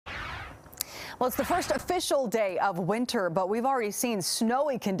Well, it's the first official day of winter, but we've already seen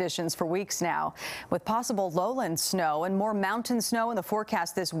snowy conditions for weeks now. With possible lowland snow and more mountain snow in the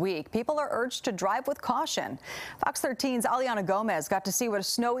forecast this week, people are urged to drive with caution. Fox 13's Aliana Gomez got to see what a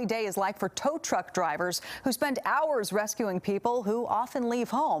snowy day is like for tow truck drivers who spend hours rescuing people who often leave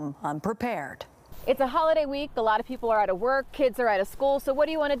home unprepared. It's a holiday week. A lot of people are out of work, kids are out of school. So what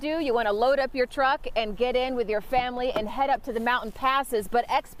do you want to do? You want to load up your truck and get in with your family and head up to the mountain passes. But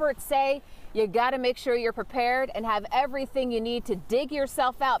experts say you got to make sure you're prepared and have everything you need to dig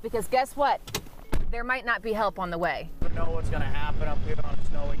yourself out, because guess what? There might not be help on the way. You don't know what's going to happen up here on a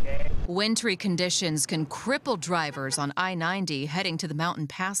snowy day. Wintry conditions can cripple drivers on I-90 heading to the mountain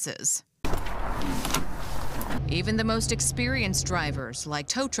passes. Even the most experienced drivers, like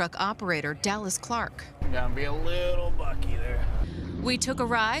tow truck operator Dallas Clark. Gonna be a little bucky there. We took a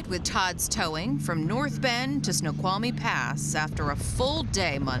ride with Todd's Towing from North Bend to Snoqualmie Pass after a full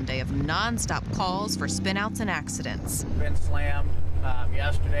day Monday of nonstop calls for spinouts and accidents. Been slammed.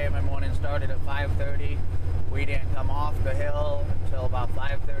 Yesterday, my morning started at 5:30. We didn't come off the hill until about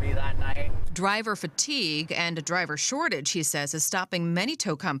 5:30 that night. Driver fatigue and a driver shortage, he says, is stopping many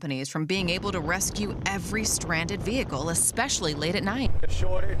tow companies from being able to rescue every stranded vehicle, especially late at night. The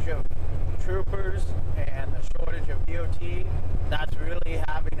shortage of troopers and the shortage of DOT, that's really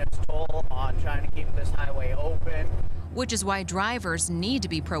having its toll on trying to keep this highway open. Which is why drivers need to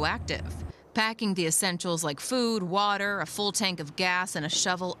be proactive. Packing the essentials like food, water, a full tank of gas, and a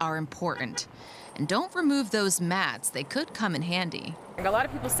shovel are important. And don't remove those mats. They could come in handy. A lot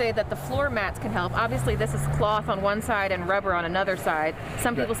of people say that the floor mats can help. Obviously, this is cloth on one side and rubber on another side.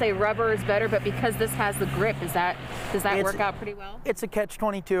 Some people say rubber is better, but because this has the grip, does that work out pretty well? It's a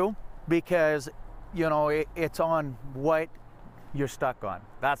catch-22 because, you know, it's on what you're stuck on.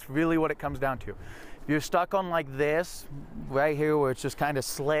 That's really what it comes down to. If you're stuck on like this, right here where it's just kind of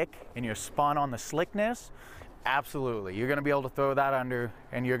slick and you're spun on the slickness, absolutely. You're going to be able to throw that under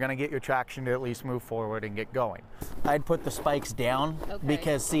and you're going to get your traction to at least move forward and get going. I'd put the spikes down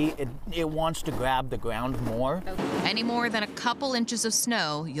because, see, it wants to grab the ground more. Any more than a couple inches of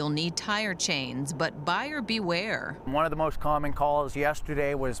snow, you'll need tire chains, but buyer beware. One of the most common calls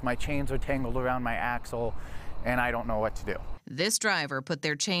yesterday was my chains are tangled around my axle and I don't know what to do. This driver put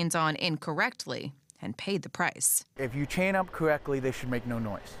their chains on incorrectly and paid the price. If you chain up correctly, they should make no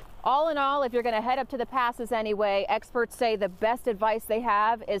noise. All in all, if you're going to head up to the passes anyway, experts say the best advice they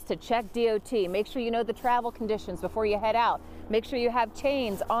have is to check DOT. Make sure you know the travel conditions before you head out. Make sure you have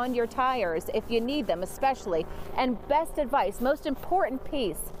chains on your tires if you need them, especially. And best advice, most important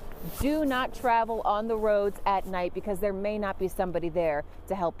piece, do not travel on the roads at night because there may not be somebody there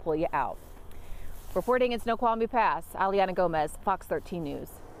to help pull you out. Reporting in Snoqualmie Pass, Aliana Gomez, Fox 13 News.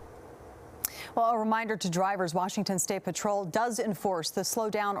 Well, a reminder to drivers, Washington State Patrol does enforce the slow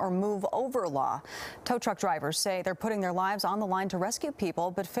down or move over law. Tow truck drivers say they're putting their lives on the line to rescue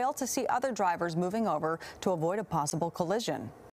people, but fail to see other drivers moving over to avoid a possible collision.